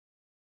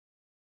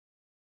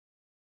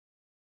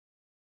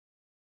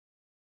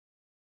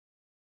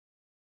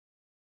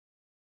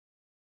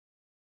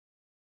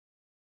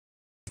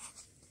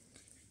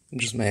I'm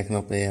just making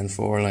up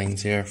AN4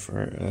 lines here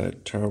for a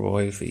turbo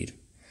oil feed.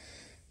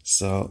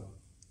 So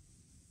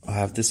I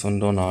have this one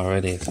done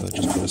already, so I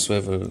just put a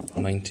swivel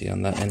 90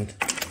 on that end,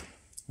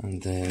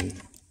 and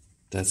then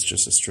that's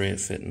just a straight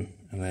fitting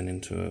and then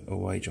into a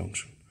Y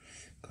junction,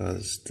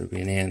 because there'll be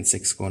an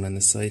AN6 going on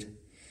this side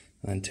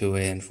and then two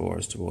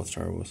AN4s to both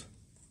turbos.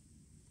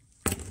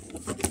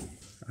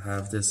 I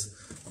have this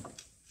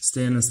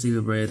stainless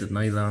steel braided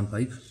nylon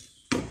pipe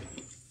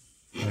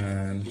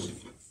and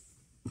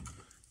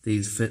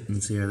these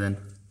fittings here then,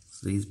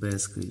 so these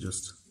basically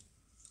just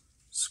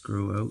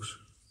screw out.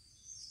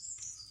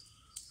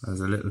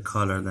 There's a little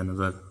collar then as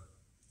well,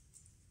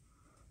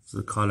 so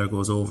the collar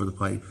goes over the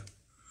pipe.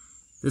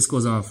 This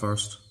goes on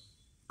first,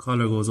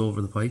 collar goes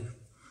over the pipe,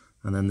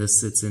 and then this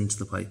sits into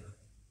the pipe,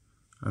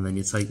 and then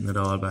you tighten it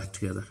all back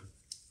together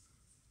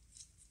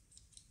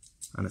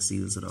and it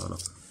seals it all up.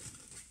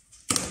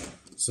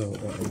 So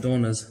what I've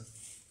done is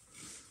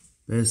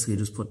basically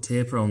just put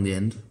tape around the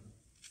end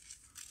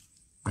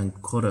and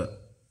cut it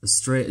as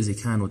straight as you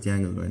can with the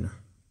angle grinder,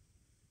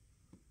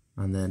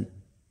 and then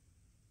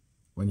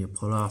when you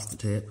pull off the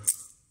tape,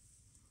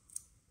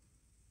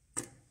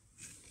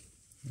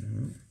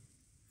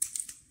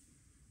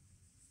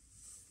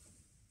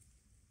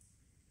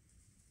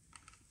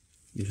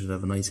 you should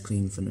have a nice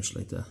clean finish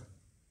like that.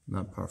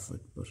 Not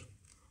perfect, but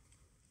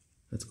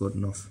it's good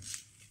enough.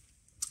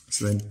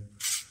 So then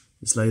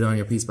you slide on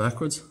your piece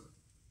backwards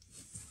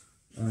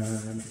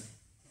and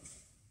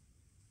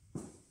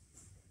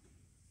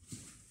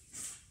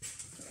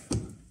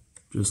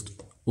just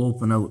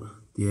open out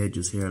the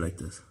edges here like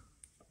this.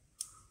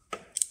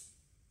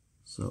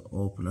 So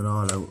open it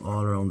all out,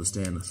 all around the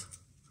stainless,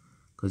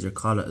 because your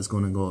collet is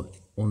going to go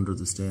under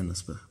the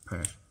stainless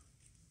part.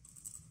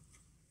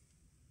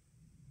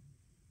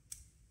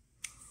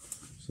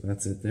 So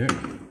that's it there.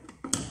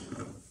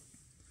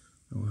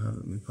 I'll have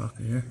it in my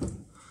pocket here.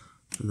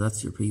 So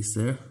that's your piece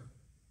there.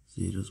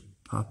 So you just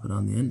pop it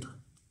on the end.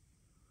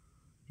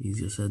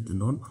 Easier said than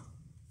done.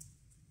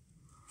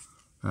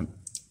 And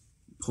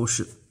push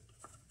it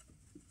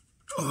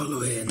all the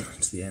way in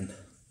to the end.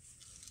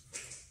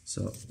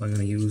 So I'm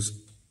going to use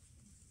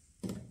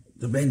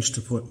the bench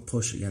to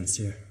push against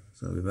here.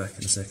 So I'll be back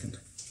in a second.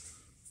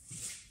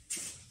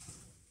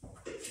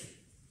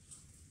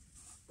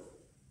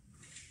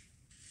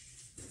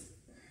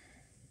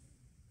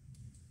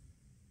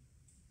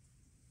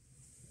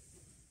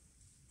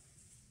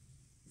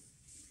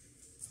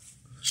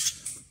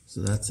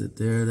 So that's it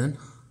there then.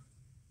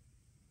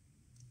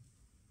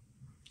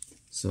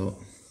 So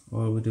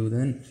all we do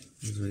then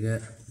is we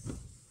get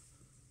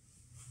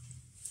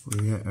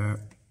our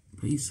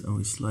piece and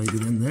we slide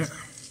it in there.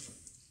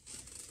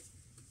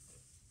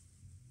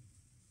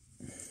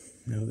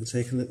 Now we'll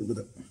take a little bit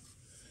of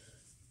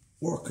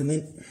working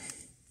in.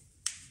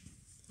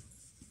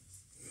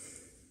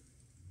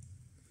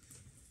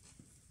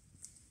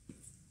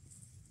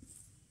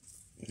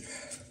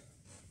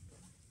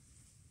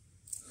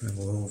 And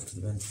we'll go over to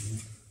the bench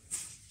again.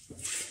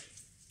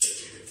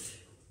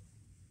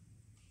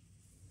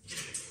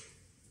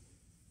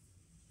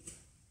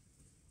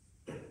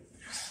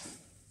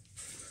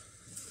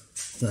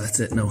 So that's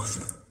it now.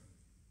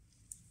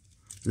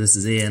 This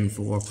is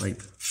AN4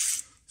 pipe.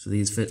 So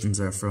these fittings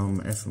are from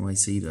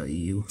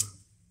fmic.eu.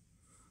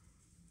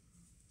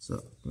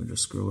 So we'll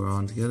just screw her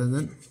on together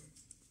then.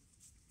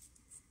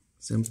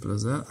 Simple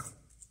as that.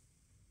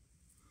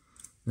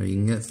 Now you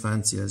can get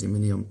fancy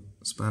aluminium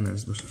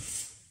spanners, but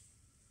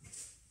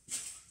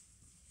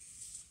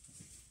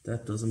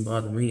that doesn't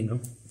bother me, no.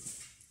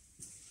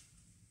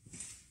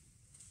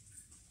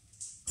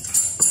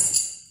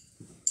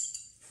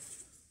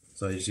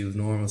 So I just use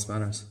normal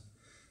spanners.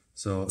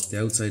 So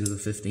the outside is a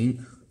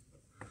 15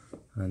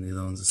 and the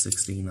other one's a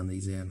 16 on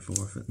these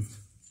AN4 fittings.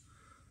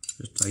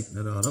 Just tighten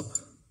it all up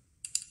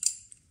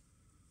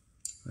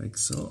like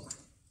so.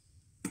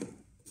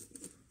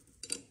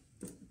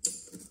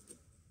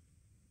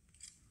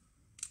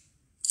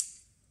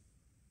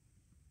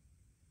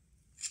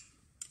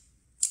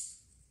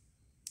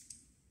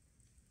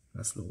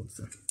 That's loads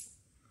there.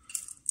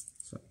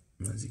 So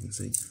as you can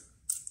see,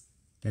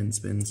 end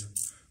spins,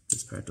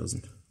 this part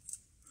doesn't.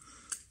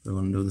 We're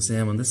going to do the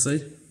same on this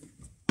side.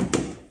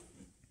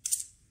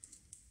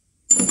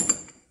 So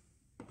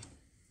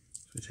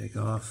we take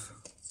off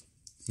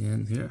the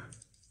end here,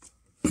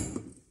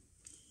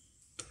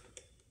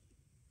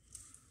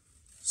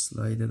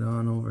 slide it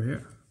on over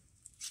here,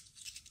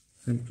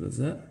 simple as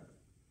that.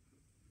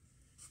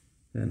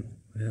 Then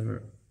we have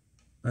our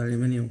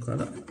aluminium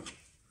collar.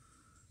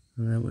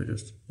 And then we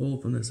just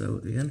open this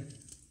out again.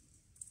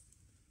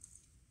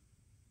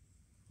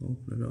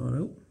 Open it all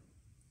out.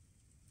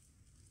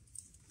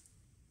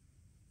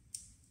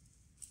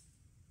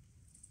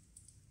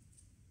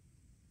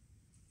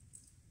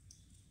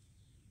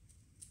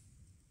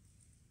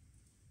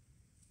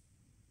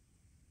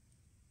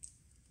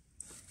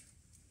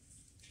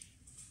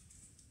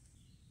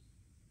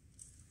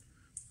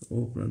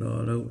 Open it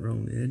all out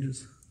around the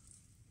edges.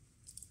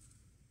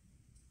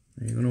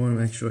 And you're going to want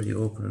to make sure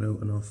you open it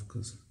out enough,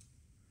 because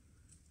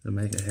It'll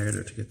make it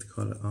harder to get the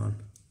collet on.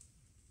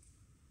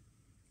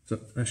 So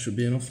that should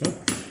be enough now.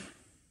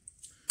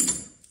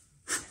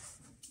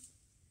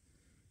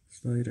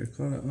 Slide our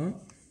collet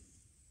on.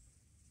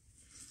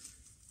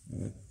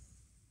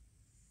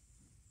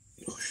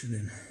 Push it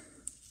in.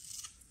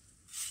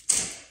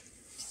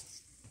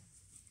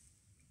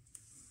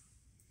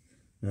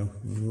 Now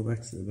we'll go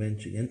back to the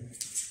bench again.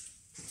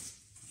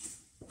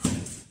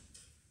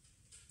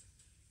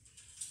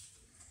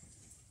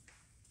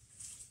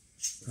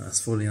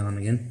 That's fully on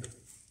again.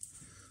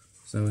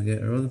 So we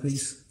get our other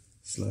piece,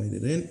 slide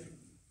it in.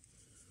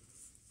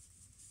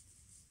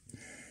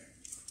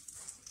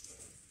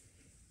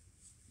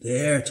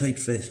 There, tight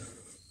fit.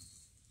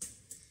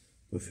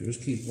 But if you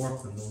just keep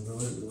working, don't go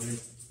out of the way.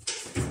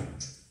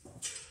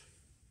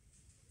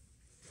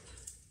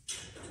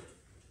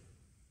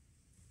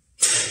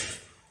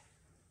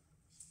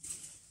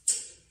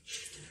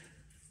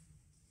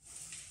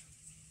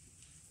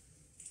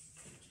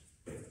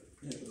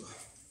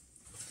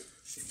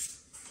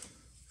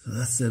 So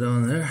that's it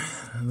on there,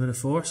 a bit of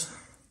force.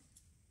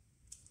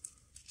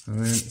 And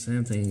then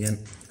same thing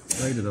again,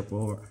 slide it up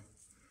over,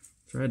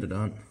 thread it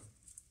on.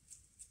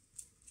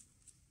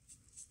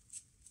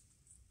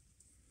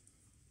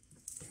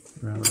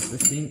 Grab a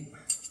 15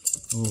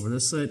 over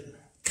this side,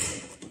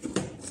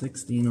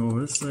 16 over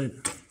this side,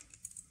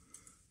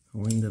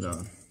 and wind it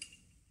on.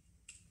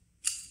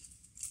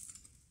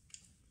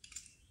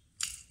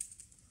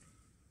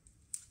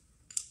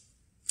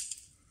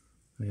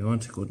 You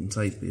want it good and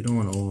tight, but you don't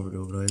want to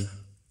overdo it either.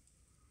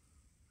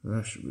 So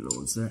that should be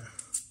loads there.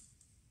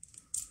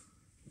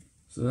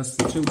 So that's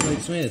the two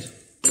plates made.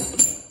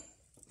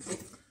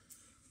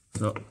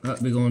 So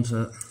that'll be going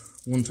to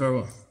one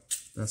turbo,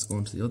 that's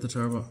going to the other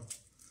turbo.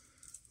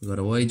 We've got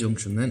a Y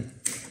junction then.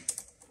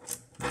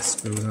 That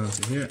screws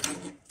onto here.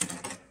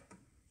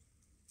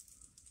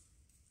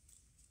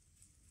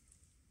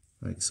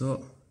 Like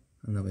so.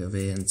 And then we have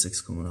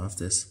AN6 coming off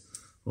this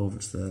over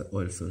to the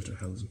oil filter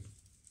housing.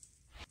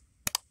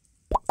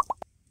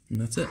 And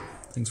that's it.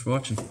 Thanks for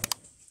watching.